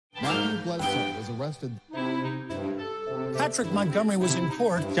Bledsoe was arrested. Patrick Montgomery was in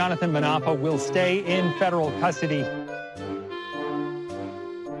court. Jonathan Manapa will stay in federal custody.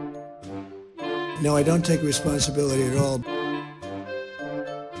 No, I don't take responsibility at all.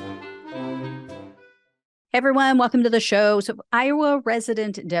 Hey everyone, welcome to the show. So Iowa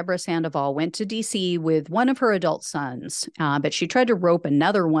resident Deborah Sandoval went to D.C. with one of her adult sons, but she tried to rope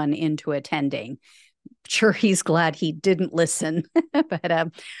another one into attending. Sure, he's glad he didn't listen.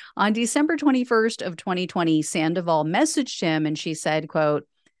 But on December 21st of 2020, Sandoval messaged him and she said, quote,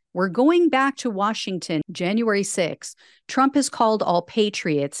 "We're going back to Washington January 6th. Trump has called all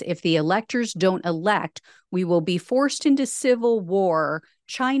patriots. If the electors don't elect, we will be forced into civil war.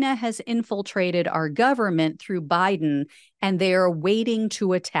 China has infiltrated our government through Biden, and they are waiting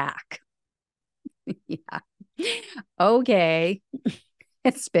to attack." Yeah. Okay.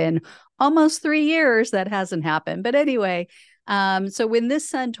 It's been almost 3 years that hasn't happened. But anyway, so when this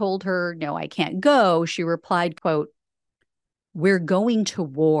son told her, "No, I can't go," she replied, quote, "We're going to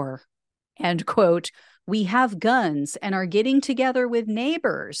war," and quote, "We have guns and are getting together with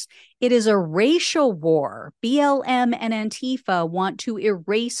neighbors. It is a racial war. BLM and Antifa want to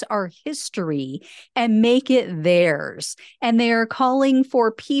erase our history and make it theirs. And they are calling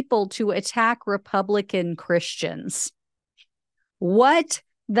for people to attack Republican Christians." What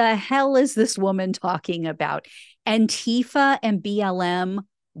the hell is this woman talking about? Antifa and BLM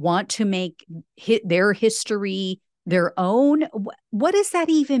want to make their history their own? What does that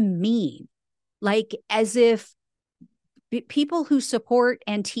even mean? Like, as if people who support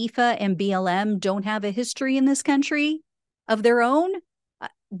Antifa and BLM don't have a history in this country of their own?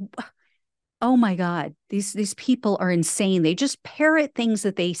 Oh my God, these people are insane. They just parrot things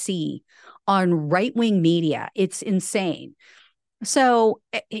that they see on right-wing media. It's insane. So,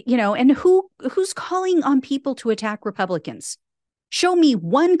 and who's calling on people to attack Republicans? Show me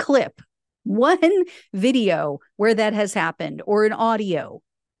one clip, one video where that has happened, or an audio.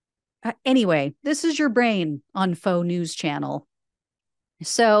 Anyway, this is your brain on Faux News Channel.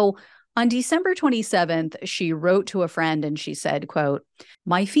 So on December 27th, she wrote to a friend and she said, quote,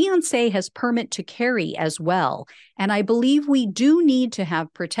 "My fiance has permit to carry as well, and I believe we do need to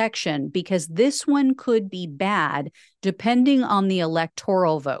have protection because this one could be bad depending on the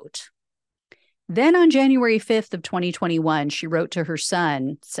electoral vote." Then on January 5th of 2021, she wrote to her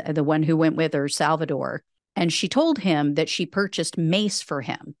son, the one who went with her, Salvador, and she told him that she purchased mace for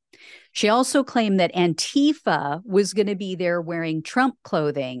him. She also claimed that Antifa was going to be there wearing Trump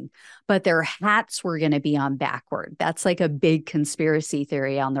clothing, but their hats were going to be on backward. That's like a big conspiracy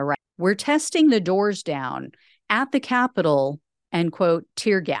theory on the right. "We're testing the doors down at the Capitol," and quote,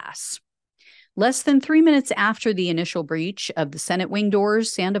 "tear gas." Less than 3 minutes after the initial breach of the Senate wing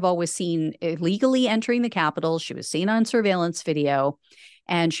doors, Sandoval was seen illegally entering the Capitol. She was seen on surveillance video.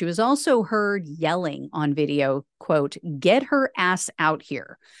 And she was also heard yelling on video, quote, "Get her ass out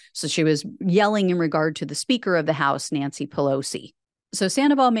here." So she was yelling in regard to the Speaker of the House, Nancy Pelosi. So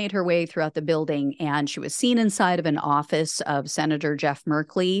Sandoval made her way throughout the building, and she was seen inside of an office of Senator Jeff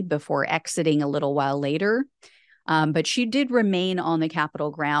Merkley before exiting a little while later. But she did remain on the Capitol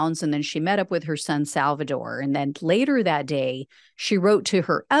grounds, and then she met up with her son, Salvador. And then later that day, she wrote to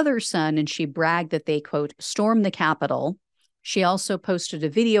her other son, and she bragged that they, quote, "stormed the Capitol." She also posted a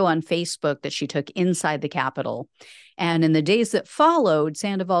video on Facebook that she took inside the Capitol. And in the days that followed,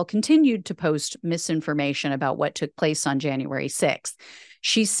 Sandoval continued to post misinformation about what took place on January 6th.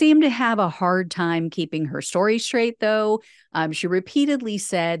 She seemed to have a hard time keeping her story straight, though. She repeatedly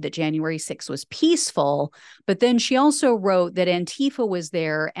said that January 6th was peaceful, but then she also wrote that Antifa was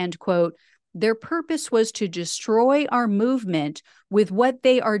there and, quote, "Their purpose was to destroy our movement with what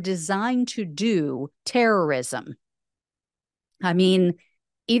they are designed to do, terrorism." I mean,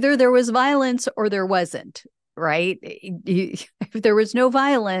 either there was violence or there wasn't, right? If there was no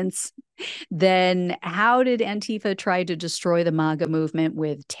violence, then how did Antifa try to destroy the MAGA movement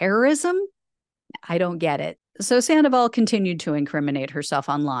with terrorism? I don't get it. So Sandoval continued to incriminate herself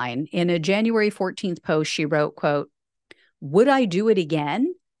online. In a January 14th post, she wrote, quote, "Would I do it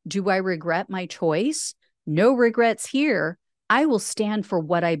again? Do I regret my choice? No regrets here. I will stand for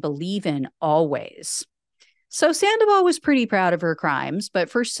what I believe in always." So Sandoval was pretty proud of her crimes, but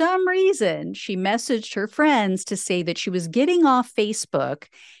for some reason, she messaged her friends to say that she was getting off Facebook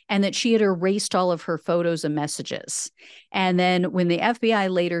and that she had erased all of her photos and messages. And then when the FBI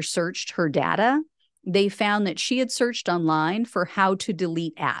later searched her data, they found that she had searched online for how to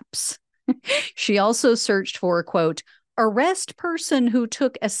delete apps. She also searched for, quote, "arrest person who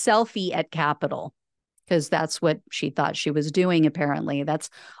took a selfie at Capitol," because that's what she thought she was doing, apparently. That's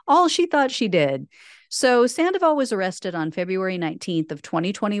all she thought she did. So Sandoval was arrested on February 19th of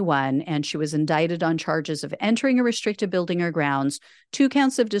 2021, and she was indicted on charges of entering a restricted building or grounds, 2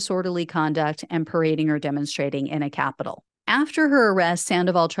 counts of disorderly conduct, and parading or demonstrating in a Capitol. After her arrest,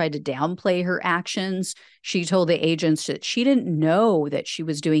 Sandoval tried to downplay her actions. She told the agents that she didn't know that she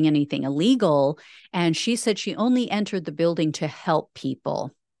was doing anything illegal, and she said she only entered the building to help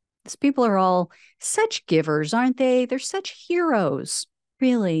people. These people are all such givers, aren't they? They're such heroes,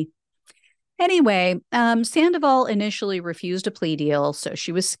 really. Anyway, Sandoval initially refused a plea deal, so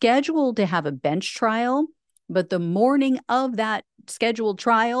she was scheduled to have a bench trial. But the morning of that scheduled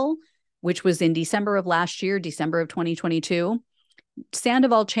trial, which was in December of last year, December of 2022,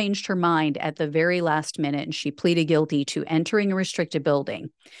 Sandoval changed her mind at the very last minute, and she pleaded guilty to entering a restricted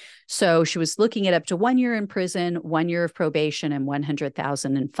building. So she was looking at up to 1 year in prison, 1 year of probation, and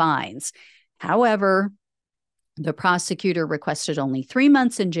 $100,000 in fines. However, the prosecutor requested only 3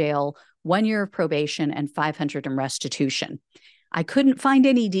 months in jail, 1 year of probation, and $500 in restitution. I couldn't find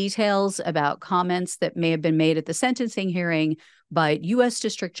any details about comments that may have been made at the sentencing hearing, but U.S.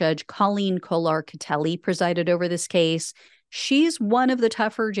 District Judge Colleen Kolar-Catelli presided over this case. She's one of the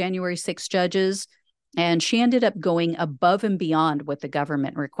tougher January 6 judges, and she ended up going above and beyond what the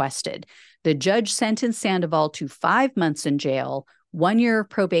government requested. The judge sentenced Sandoval to 5 months in jail, 1 year of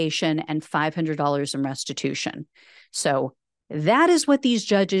probation, and $500 in restitution. So that is what these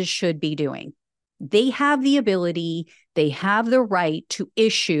judges should be doing. They have the ability, they have the right to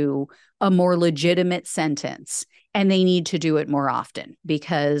issue a more legitimate sentence, and they need to do it more often,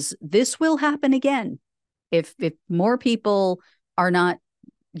 because this will happen again. If more people are not,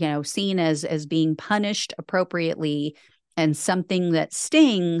 seen as being punished appropriately and something that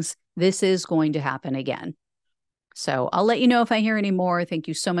stings, this is going to happen again. So I'll let you know if I hear any more. Thank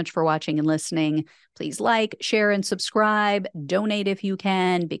you so much for watching and listening. Please like, share, and subscribe. Donate if you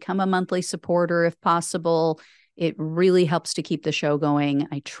can. Become a monthly supporter if possible. It really helps to keep the show going.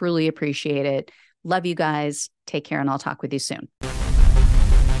 I truly appreciate it. Love you guys. Take care, and I'll talk with you soon.